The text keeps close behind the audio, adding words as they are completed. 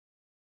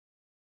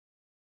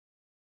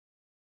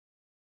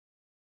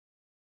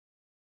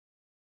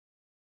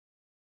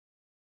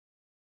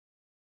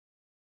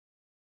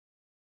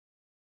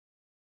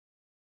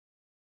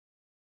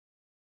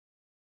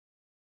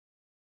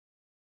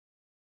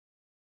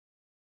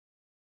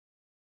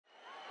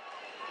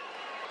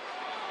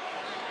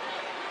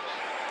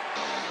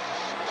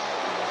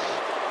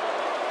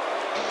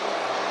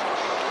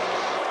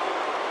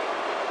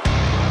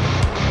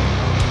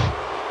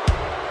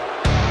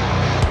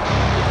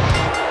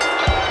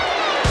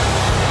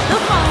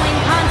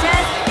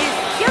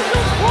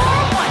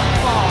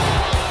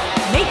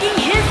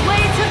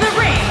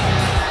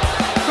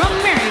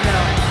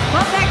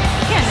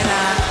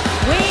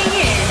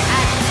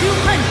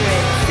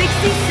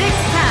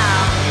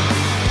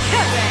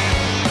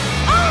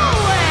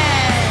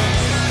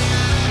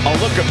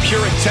look of pure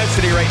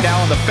intensity right now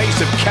on the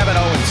face of Kevin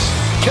Owens.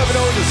 Kevin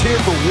Owens is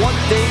here for one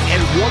thing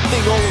and one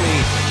thing only,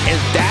 and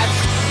that's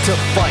to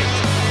fight.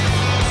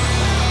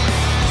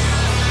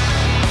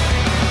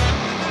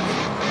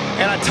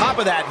 And on top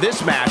of that,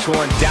 this match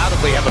will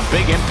undoubtedly have a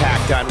big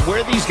impact on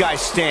where these guys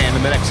stand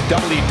in the next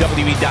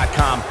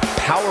WWE.com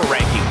Power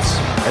Rankings.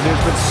 And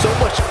there's been so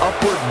much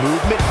upward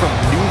movement from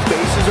new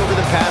faces over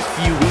the past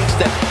few weeks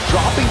that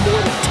dropping more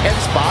than 10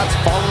 spots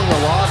following a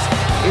loss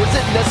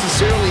isn't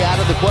necessarily out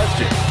of the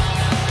question.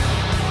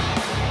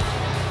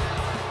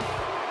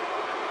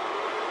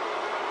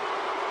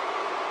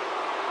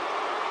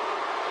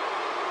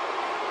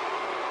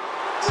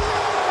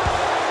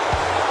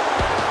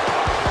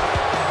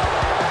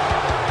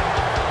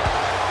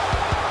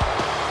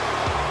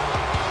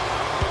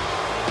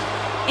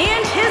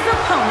 And his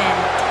opponent,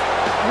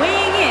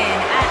 weighing in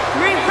at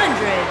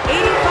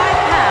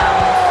 385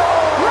 pounds,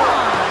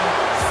 Braun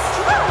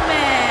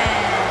Strowman.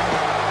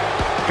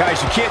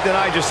 Guys, you can't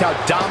deny just how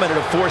dominant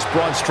a force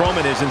Braun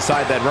Strowman is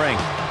inside that ring.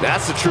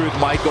 That's the truth,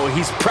 Michael.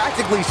 He's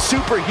practically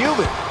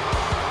superhuman.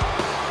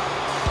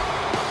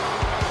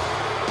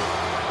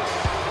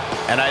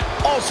 And I'd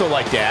also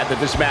like to add that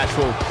this match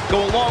will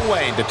go a long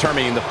way in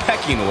determining the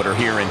pecking order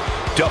here in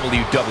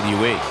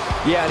WWE.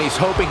 Yeah, and he's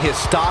hoping his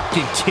stock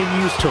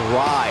continues to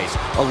rise.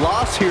 A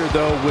loss here,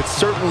 though, would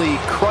certainly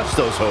crush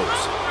those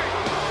hopes.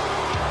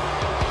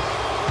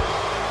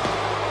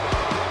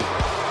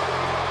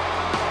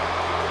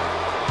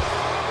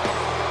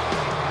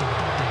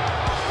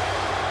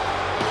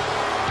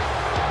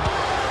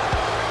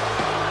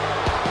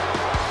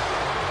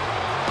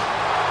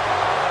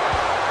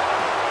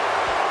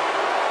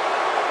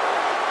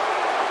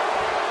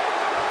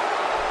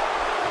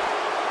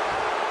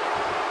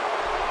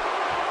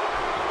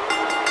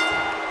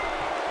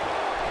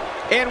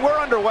 And we're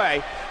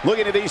underway.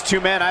 Looking at these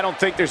two men, I don't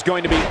think there's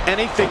going to be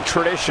anything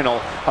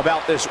traditional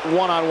about this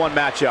one-on-one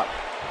matchup.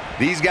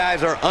 These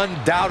guys are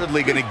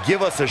undoubtedly going to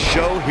give us a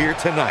show here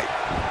tonight.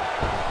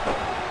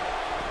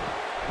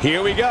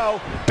 Here we go,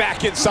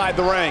 back inside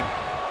the ring.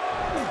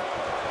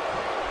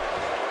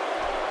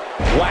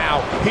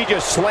 Wow, he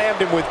just slammed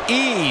him with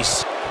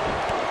ease.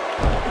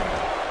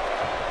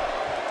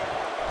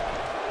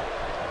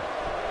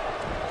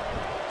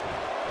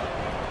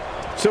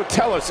 So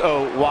tell us,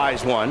 oh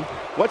wise one,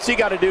 what's he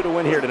got to do to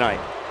win here tonight?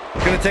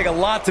 It's going to take a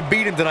lot to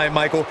beat him tonight,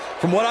 Michael.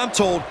 From what I'm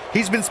told,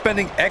 he's been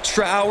spending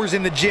extra hours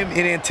in the gym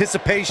in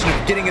anticipation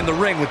of getting in the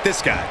ring with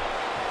this guy.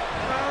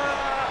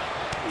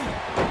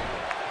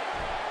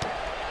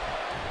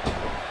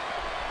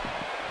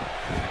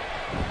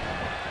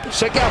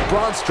 Check out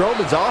Braun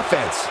Strowman's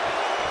offense.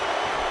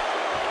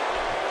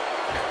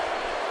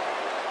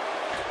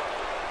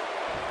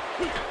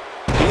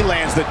 He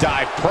lands the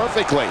dive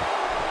perfectly.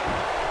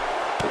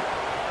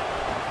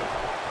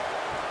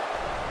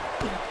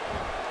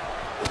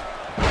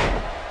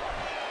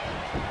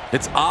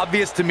 It's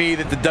obvious to me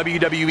that the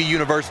WWE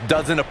Universe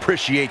doesn't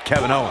appreciate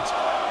Kevin Owens.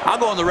 I'll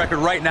go on the record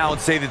right now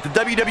and say that the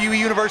WWE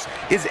Universe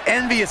is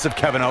envious of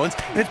Kevin Owens,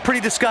 and it's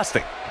pretty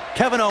disgusting.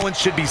 Kevin Owens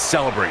should be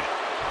celebrated.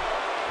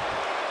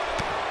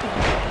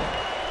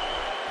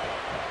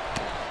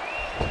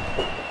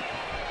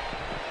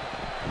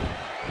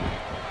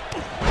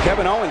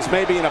 Kevin Owens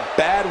may be in a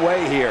bad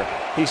way here.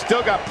 He's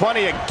still got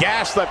plenty of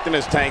gas left in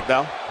his tank,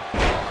 though.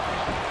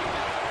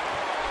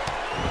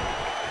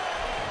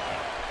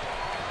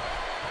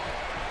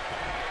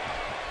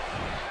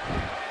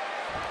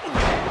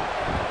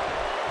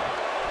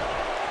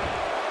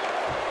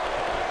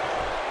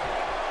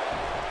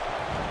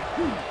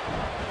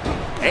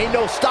 Ain't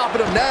no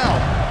stopping him now.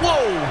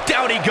 Whoa,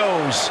 down he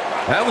goes.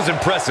 That was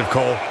impressive,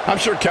 Cole. I'm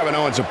sure Kevin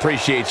Owens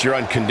appreciates your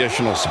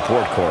unconditional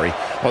support, Corey.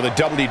 While the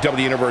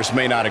WWE Universe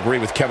may not agree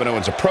with Kevin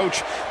Owens'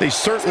 approach, they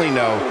certainly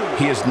know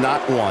he is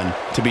not one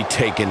to be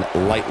taken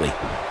lightly.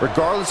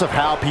 Regardless of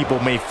how people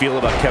may feel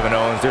about Kevin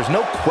Owens, there's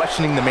no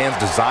questioning the man's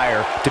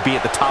desire to be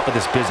at the top of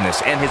this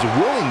business and his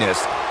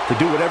willingness to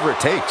do whatever it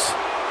takes.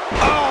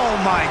 Oh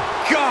my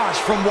gosh,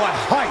 from what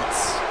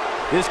heights?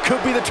 This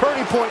could be the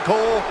turning point,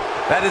 Cole.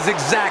 That is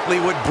exactly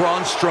what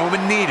Braun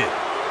Strowman needed.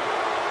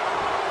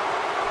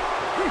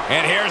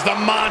 And here's the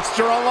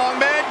monster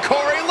along man.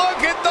 Corey,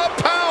 look at the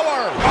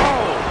power.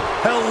 Oh,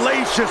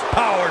 hellacious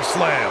power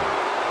slam.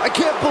 I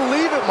can't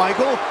believe it,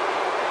 Michael.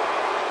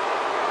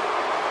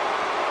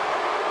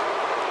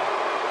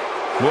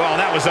 Well,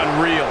 that was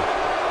unreal.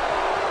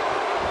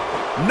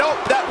 Nope,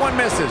 that one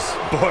misses.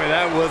 Boy,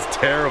 that was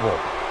terrible.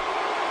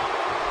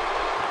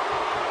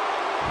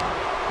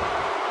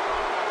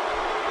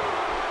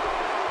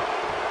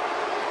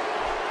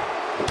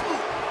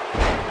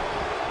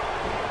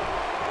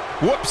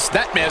 Whoops,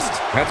 that missed.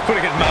 That's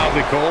putting it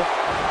mildly, Cole.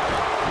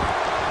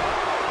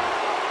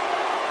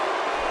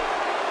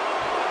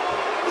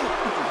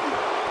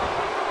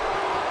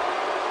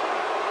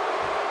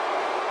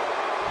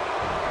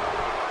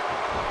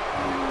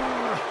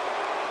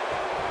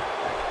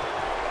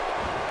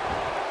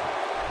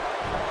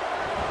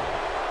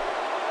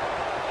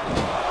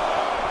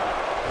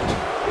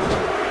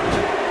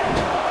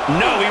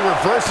 No, he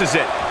reverses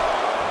it.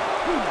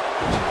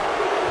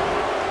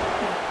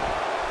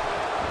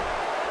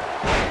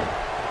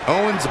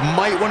 Owens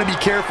might want to be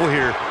careful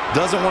here.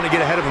 Doesn't want to get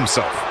ahead of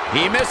himself.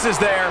 He misses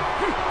there.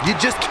 You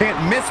just can't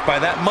miss by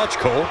that much,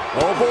 Cole.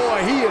 Oh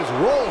boy, he is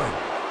rolling.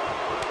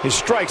 His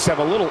strikes have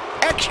a little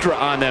extra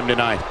on them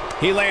tonight.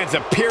 He lands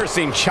a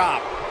piercing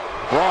chop.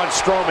 Braun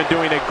Strowman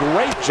doing a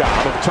great job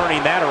of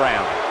turning that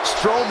around.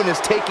 Strowman is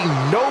taking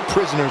no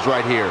prisoners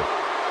right here.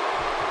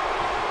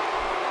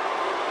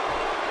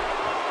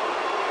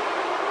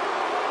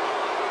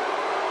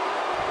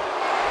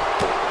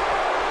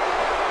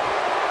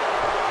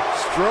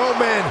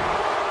 Strowman.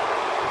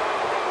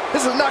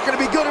 This is not going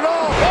to be good at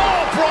all.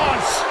 Oh, Braun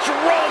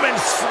Strowman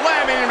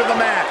slamming into the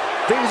mat.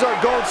 Things aren't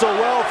going so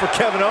well for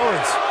Kevin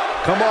Owens.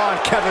 Come on,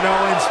 Kevin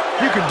Owens.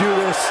 You can do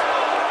this.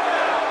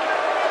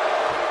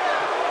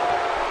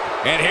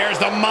 And here's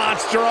the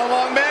monster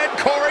among men.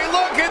 Corey,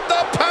 look at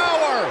the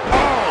power.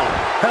 Oh,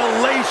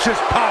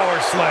 hellacious power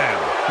slam.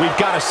 We've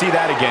got to see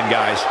that again,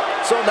 guys.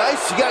 So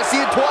nice, you got to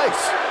see it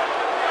twice.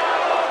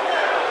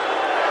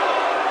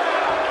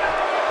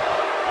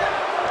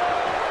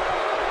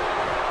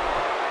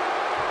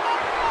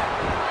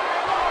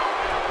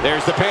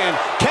 There's the pin.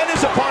 Can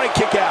his opponent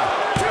kick out?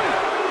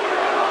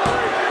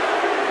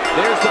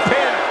 There's the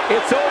pin.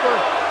 It's over.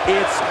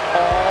 It's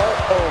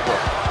all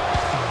over.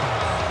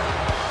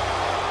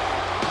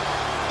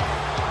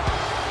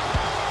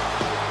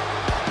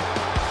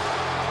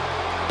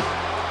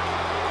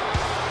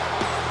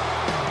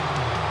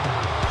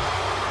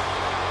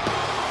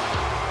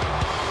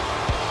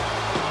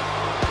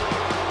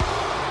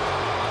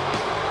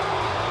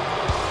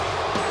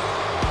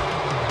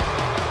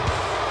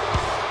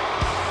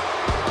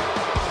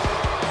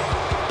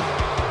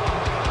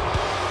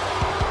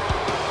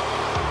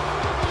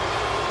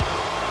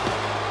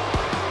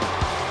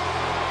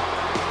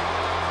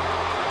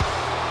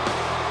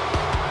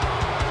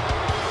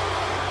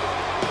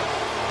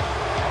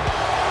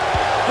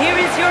 Here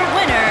is your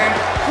winner,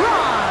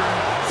 Braun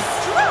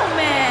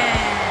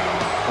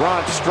Strowman.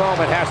 Braun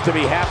Strowman has to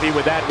be happy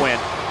with that win.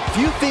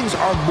 Few things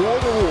are more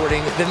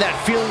rewarding than that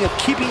feeling of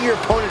keeping your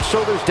opponent's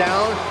shoulders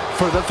down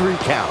for the 3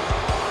 count.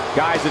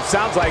 Guys, it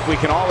sounds like we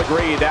can all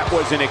agree that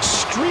was an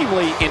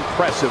extremely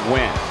impressive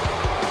win.